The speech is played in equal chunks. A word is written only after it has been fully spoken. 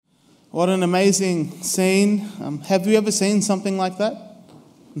What an amazing scene. Have you ever seen something like that?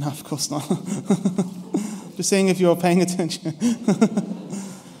 No, of course not. Just seeing if you were paying attention.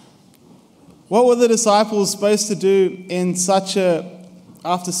 What were the disciples supposed to do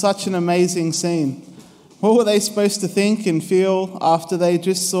after such an amazing scene? What were they supposed to think and feel after they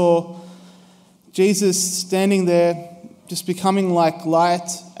just saw Jesus standing there, just becoming like light,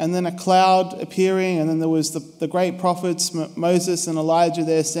 and then a cloud appearing, and then there was the great prophets, Moses and Elijah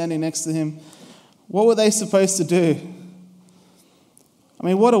there standing next to him? What were they supposed to do? I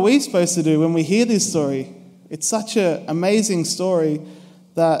mean, what are we supposed to do when we hear this story? It's such an amazing story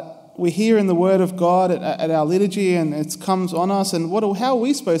that we hear in the Word of God at our liturgy, and it comes on us, and how are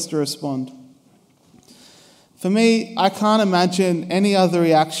we supposed to respond? For me, I can't imagine any other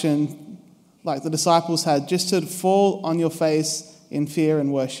reaction like the disciples had, just to fall on your face in fear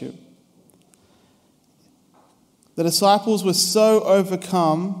and worship. The disciples were so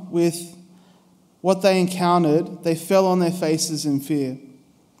overcome with what they encountered, they fell on their faces in fear.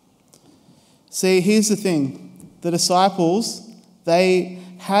 See, here's the thing. The disciples, they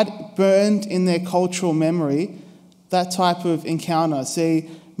had burned in their cultural memory that type of encounter. See,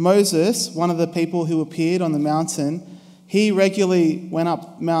 Moses, one of the people who appeared on the mountain, he regularly went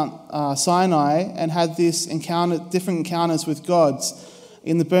up Mount Sinai and had different encounters with gods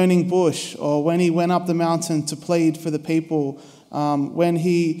in the burning bush, or when he went up the mountain to plead for the people, when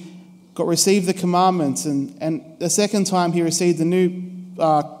he received the commandments, and the second time he received the new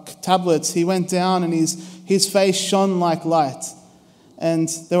tablets, he went down and his face shone like light. And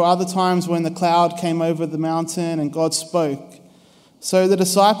there were other times when the cloud came over the mountain and God spoke. So the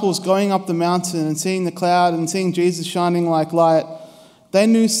disciples going up the mountain and seeing the cloud and seeing Jesus shining like light, they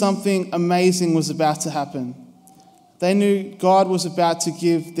knew something amazing was about to happen. They knew God was about to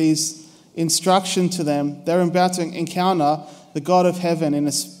give these instruction to them. They were about to encounter the God of heaven in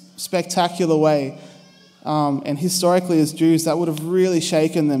a spectacular way. And historically, as Jews, that would have really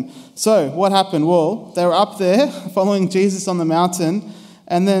shaken them. So what happened? Well, they were up there following Jesus on the mountain,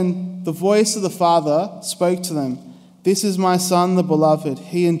 and then the voice of the Father spoke to them. "This is my Son, the beloved.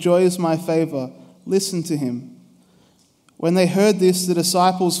 He enjoys my favor. Listen to him." When they heard this, the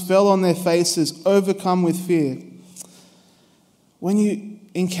disciples fell on their faces, overcome with fear. When you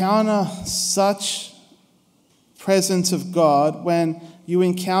encounter such presence of God, when you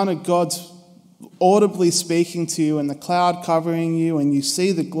encounter God's audibly speaking to you and the cloud covering you and you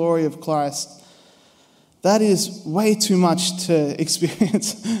see the glory of Christ, that is way too much to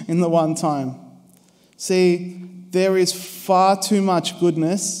experience in the one time. See, there is far too much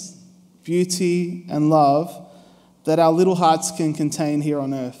goodness, beauty, and love that our little hearts can contain here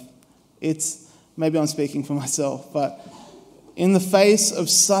on earth. Maybe I'm speaking for myself, but in the face of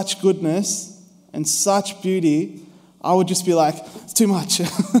such goodness and such beauty, I would just be like, it's too much.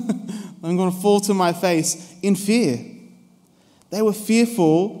 I'm going to fall to my face in fear. They were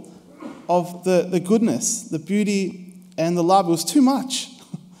fearful of the goodness, the beauty, and the love. It was too much.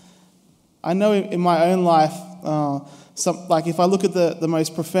 I know in my own life, if I look at the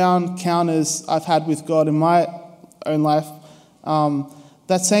most profound encounters I've had with God in my own life,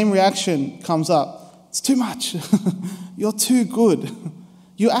 that same reaction comes up. It's too much. You're too good.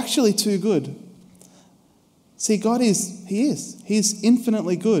 You're actually too good. See, God He's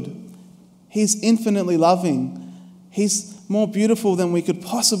infinitely good. He's infinitely loving. He's more beautiful than we could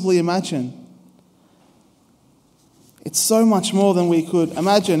possibly imagine. It's so much more than we could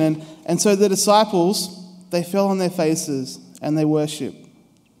imagine. And so the disciples, they fell on their faces and they worshiped.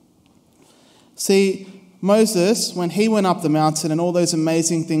 See, Moses, when he went up the mountain and all those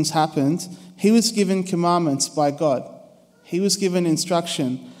amazing things happened, he was given commandments by God. He was given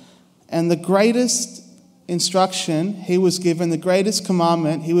instruction. And the greatest instruction he was given, the greatest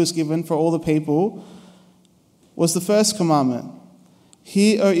commandment he was given for all the people, was the first commandment.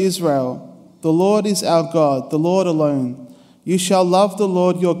 "Hear, O Israel, the Lord is our God, the Lord alone. You shall love the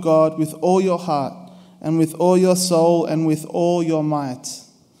Lord your God with all your heart, and with all your soul, and with all your might."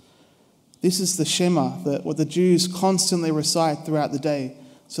 This is the Shema, what the Jews constantly recite throughout the day,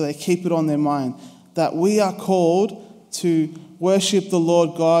 so they keep it on their mind, that we are called to worship the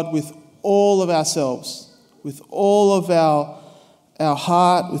Lord God with all of ourselves, with all of our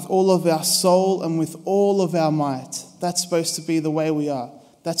heart, with all of our soul, and with all of our might. That's supposed to be the way we are.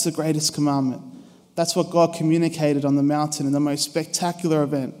 That's the greatest commandment. That's what God communicated on the mountain in the most spectacular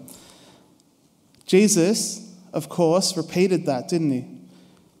event. Jesus, of course, repeated that, didn't he?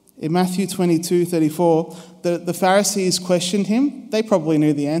 In Matthew 22:34, the Pharisees questioned him. They probably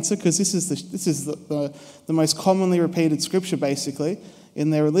knew the answer because this is the most commonly repeated scripture, basically,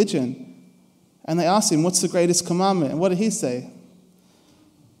 in their religion. And they asked him, "What's the greatest commandment?" And what did he say?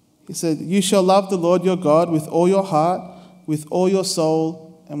 He said, "You shall love the Lord your God with all your heart, with all your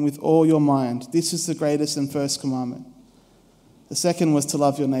soul, and with all your mind. This is the greatest and first commandment." The second was to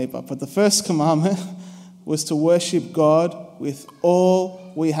love your neighbor. But the first commandment was to worship God with all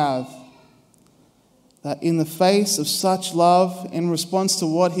we have. That in the face of such love, in response to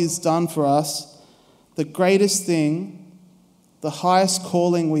what he's done for us, the greatest thing, the highest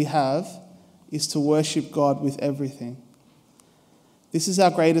calling we have, is to worship God with everything. This is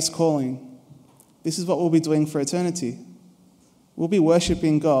our greatest calling. This is what we'll be doing for eternity. We'll be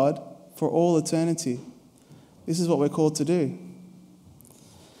worshiping God for all eternity. This is what we're called to do.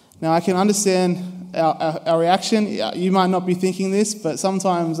 Now, I can understand our reaction. You might not be thinking this, but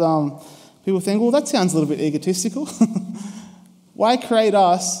sometimes people think, well, that sounds a little bit egotistical. Why create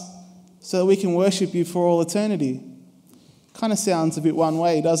us so that we can worship you for all eternity? Kind of sounds a bit one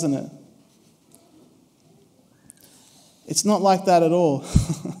way, doesn't it? It's not like that at all.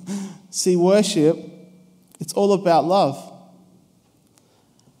 See, worship, it's all about love.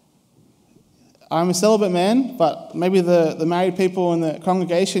 I'm a celibate man, but maybe the married people in the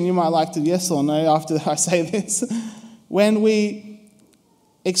congregation, you might like to yes or no after I say this. When we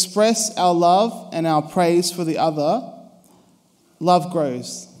express our love and our praise for the other, love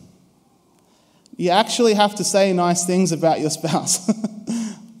grows. You actually have to say nice things about your spouse.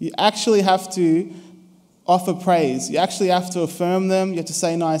 You actually have to offer praise. You actually have to affirm them. You have to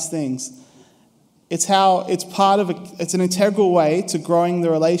say nice things. It's an integral way to growing the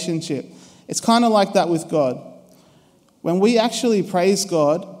relationship. It's kind of like that with God. When we actually praise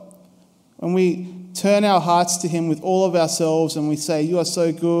God, when we turn our hearts to him with all of ourselves and we say, "You are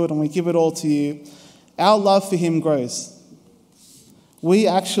so good," and we give it all to you, our love for him grows. We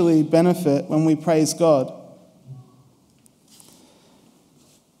actually benefit when we praise God.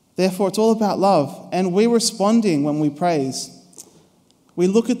 Therefore, it's all about love, and we're responding when we praise. We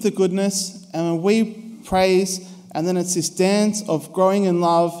look at the goodness, and when we praise, and then it's this dance of growing in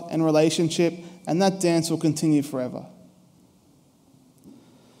love and relationship, and that dance will continue forever.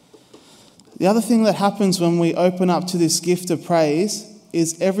 The other thing that happens when we open up to this gift of praise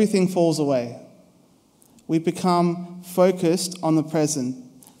is everything falls away. We become focused on the present.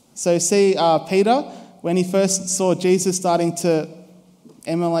 So see Peter, when he first saw Jesus starting to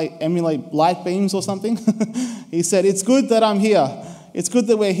emulate light beams or something, he said, "It's good that I'm here. It's good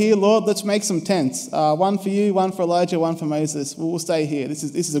that we're here, Lord. Let's make some tents. One for you, one for Elijah, one for Moses. We'll stay here. This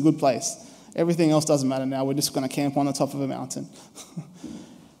is a good place. Everything else doesn't matter now. We're just going to camp on the top of a mountain."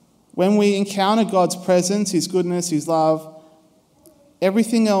 When we encounter God's presence, his goodness, his love,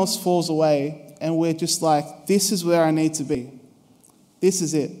 everything else falls away, and we're just like, this is where I need to be. This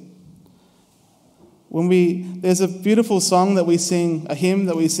is it. There's a beautiful song that we sing, a hymn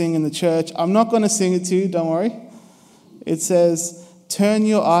that we sing in the church. I'm not going to sing it to you, don't worry. It says, "Turn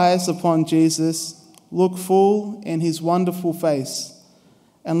your eyes upon Jesus, look full in his wonderful face,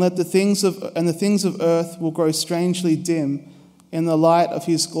 and the things of earth will grow strangely dim in the light of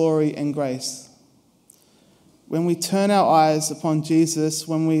his glory and grace." When we turn our eyes upon Jesus,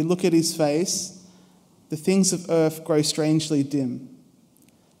 when we look at his face, the things of earth grow strangely dim,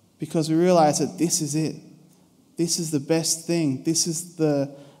 because we realize that this is it. This is the best thing. This is the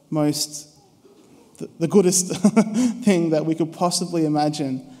goodest thing that we could possibly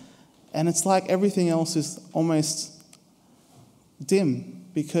imagine. And it's like everything else is almost dim,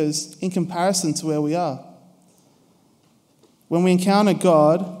 because in comparison to where we are. When we encounter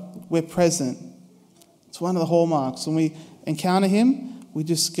God, we're present. It's one of the hallmarks. When we encounter him, we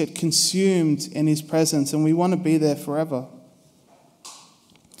just get consumed in his presence, and we want to be there forever.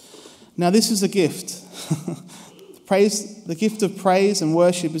 Now, this is a gift. The gift of praise and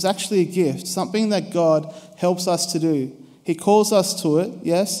worship is actually a gift, something that God helps us to do. He calls us to it,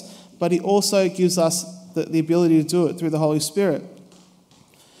 yes, but he also gives us the ability to do it through the Holy Spirit.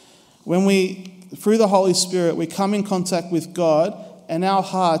 Through the Holy Spirit, we come in contact with God, and our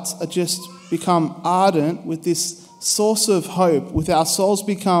hearts are just become ardent with this source of hope, with our souls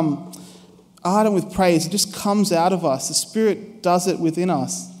become ardent with praise. It just comes out of us. The Spirit does it within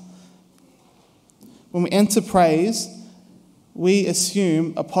us. When we enter praise, we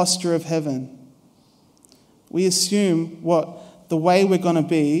assume a posture of heaven. We assume the way we're going to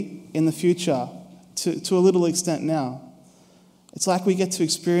be in the future, to a little extent now. It's like we get to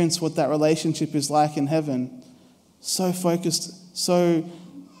experience what that relationship is like in heaven. So focused, so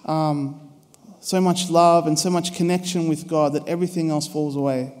much love and so much connection with God that everything else falls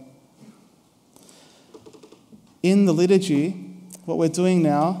away. In the liturgy, what we're doing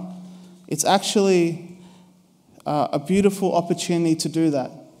now, it's actually a beautiful opportunity to do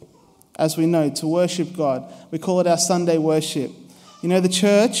that. As we know, to worship God. We call it our Sunday worship. You know, the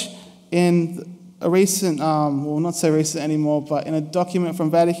church, In a recent, not so recent anymore, but in a document from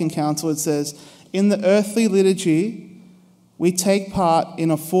Vatican Council, it says, in the earthly liturgy, we take part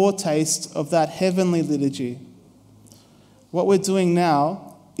in a foretaste of that heavenly liturgy. What we're doing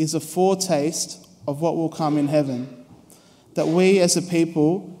now is a foretaste of what will come in heaven. That we as a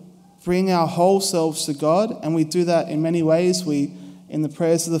people bring our whole selves to God, and we do that in many ways. In the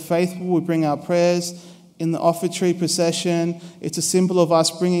prayers of the faithful, we bring our prayers. In the offertory procession, it's a symbol of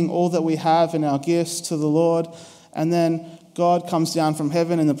us bringing all that we have and our gifts to the Lord. And then God comes down from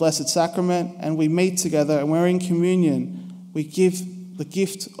heaven in the Blessed Sacrament, and we meet together and we're in communion. We give the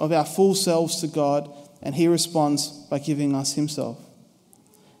gift of our full selves to God, and He responds by giving us Himself.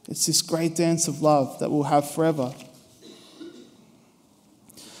 It's this great dance of love that we'll have forever.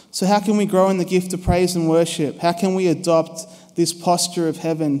 So how can we grow in the gift of praise and worship? How can we adopt this posture of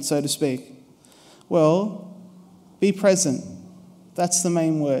heaven, so to speak? Well, be present. That's the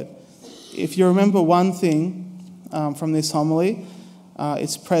main word. If you remember one thing from this homily,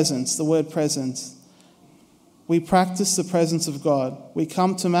 it's presence, the word presence. We practice the presence of God. We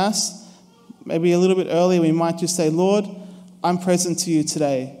come to Mass, maybe a little bit earlier, we might just say, Lord, I'm present to you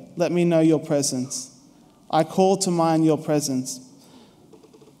today. Let me know your presence. I call to mind your presence.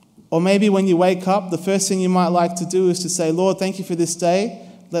 Or maybe when you wake up, the first thing you might like to do is to say, Lord, thank you for this day.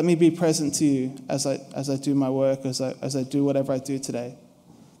 Let me be present to you as I do my work, as I do whatever I do today.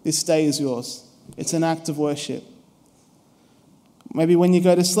 This day is yours. It's an act of worship. Maybe when you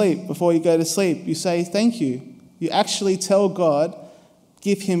go to sleep, before you go to sleep, you say thank you. You actually tell God,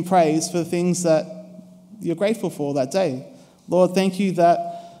 give Him praise for the things that you're grateful for that day. Lord, thank you that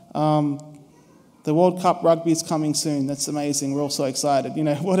the World Cup rugby is coming soon. That's amazing. We're all so excited.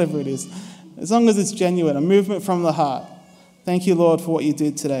 Whatever it is. As long as it's genuine, a movement from the heart. Thank you, Lord, for what you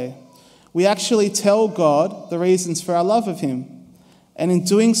did today. We actually tell God the reasons for our love of Him. And in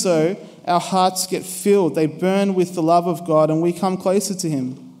doing so, our hearts get filled. They burn with the love of God, and we come closer to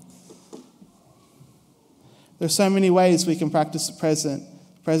Him. There are so many ways we can practice the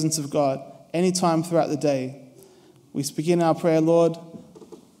presence of God anytime throughout the day. We begin our prayer, Lord,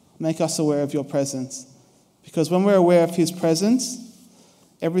 make us aware of your presence. Because when we're aware of His presence,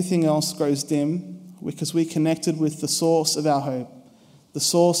 everything else grows dim, because we connected with the source of our hope, the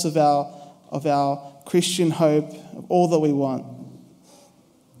source of our Christian hope, of all that we want.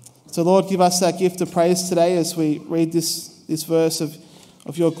 So Lord, give us that gift of praise today as we read this verse of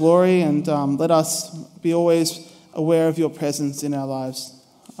your glory, and let us be always aware of your presence in our lives.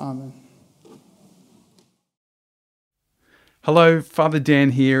 Amen. Hello, Father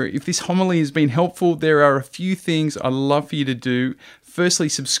Dan here. If this homily has been helpful, there are a few things I'd love for you to do. Firstly,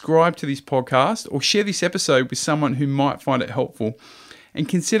 subscribe to this podcast or share this episode with someone who might find it helpful. And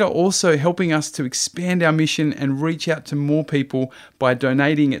consider also helping us to expand our mission and reach out to more people by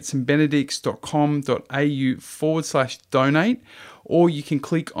donating at stbenedicts.com.au/donate, or you can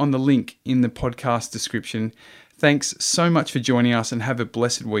click on the link in the podcast description. Thanks so much for joining us and have a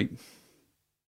blessed week.